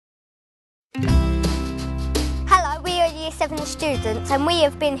27 students and we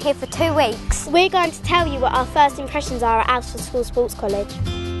have been here for 2 weeks. We're going to tell you what our first impressions are at Aylesford School Sports College.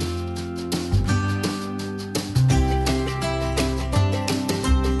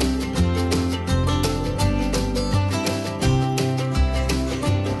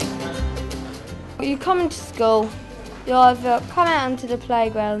 You come into school, you either come out onto the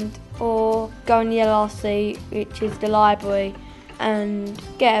playground or go in the LRC, which is the library, and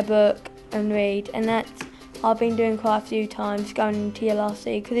get a book and read, and that's I've been doing quite a few times, going into the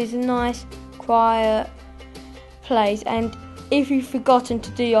LRC, because it's a nice, quiet place, and if you've forgotten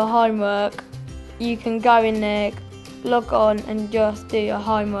to do your homework, you can go in there, log on and just do your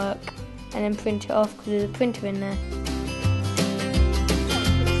homework and then print it off because there's a printer in there.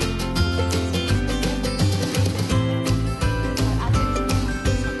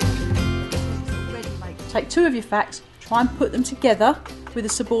 Take 2 of your facts, try and put them together with a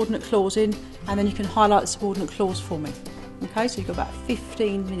subordinate clause in, and then you can highlight the subordinate clause for me. Okay, so you've got about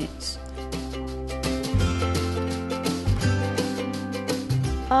 15 minutes.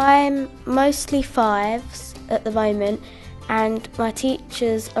 I'm mostly 5s at the moment, and my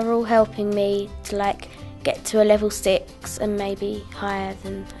teachers are all helping me to get to a level 6 and maybe higher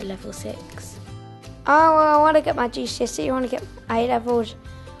than a level 6. Oh, well, I want to get my GCSE, I want to get A levels.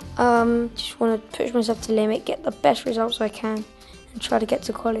 Just want to push myself to the limit, get the best results I can and try to get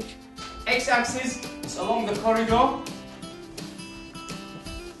to college. X-axis is along the corridor,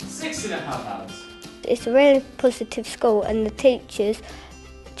 6.5 hours. It's a really positive school and the teachers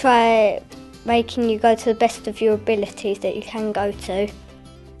try making you go to the best of your abilities that you can go to.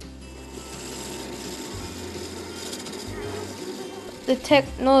 The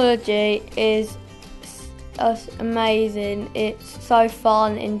technology is amazing, it's so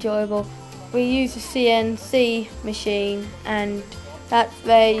fun, enjoyable. We use a CNC machine, and that's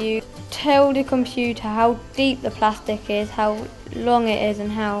where you tell the computer how deep the plastic is, how long it is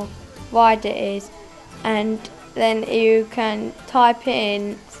and how wide it is, and then you can type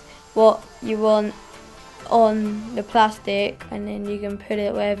in what you want on the plastic and then you can put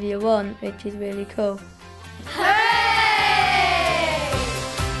it wherever you want, which is really cool.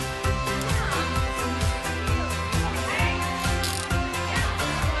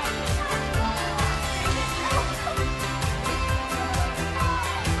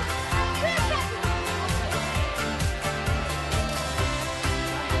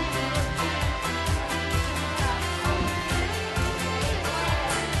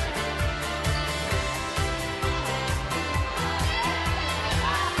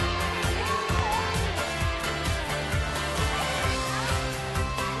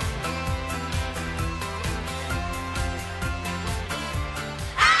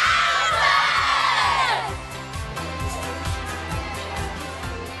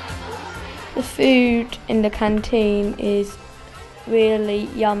 The food in the canteen is really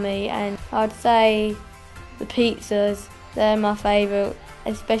yummy, and I'd say the pizzas, they're my favourite,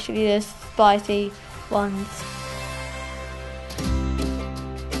 especially the spicy ones.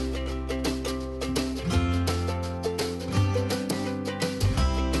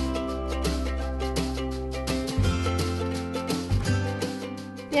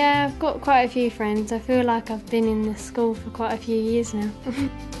 Yeah, I've got quite a few friends. I feel like I've been in this school for quite a few years now.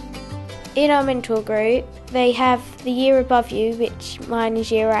 In our mentor group, they have the year above you, which mine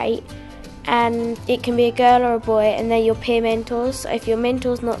is year 8, and it can be a girl or a boy, and they're your peer mentors. So if your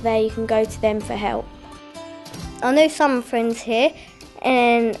mentor's not there, you can go to them for help. I knew some friends here,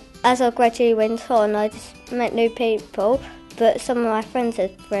 and as I gradually went on, I just met new people, but some of my friends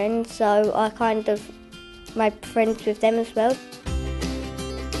had friends, so I kind of made friends with them as well.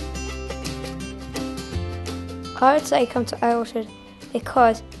 I would say come to Aylesford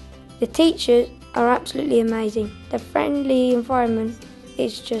because the teachers are absolutely amazing. The friendly environment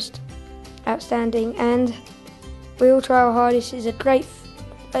is just outstanding, and we all try our hardest. It's a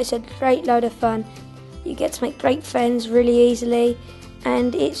great load of fun. You get to make great friends really easily,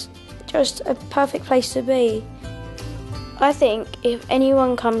 and it's just a perfect place to be. I think if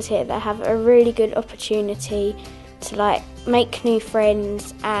anyone comes here, they have a really good opportunity to make new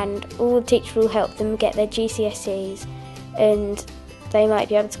friends, and all the teachers will help them get their GCSEs, and they might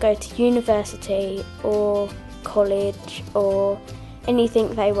be able to go to university or college or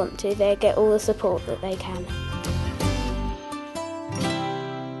anything they want to. They get all the support that they can.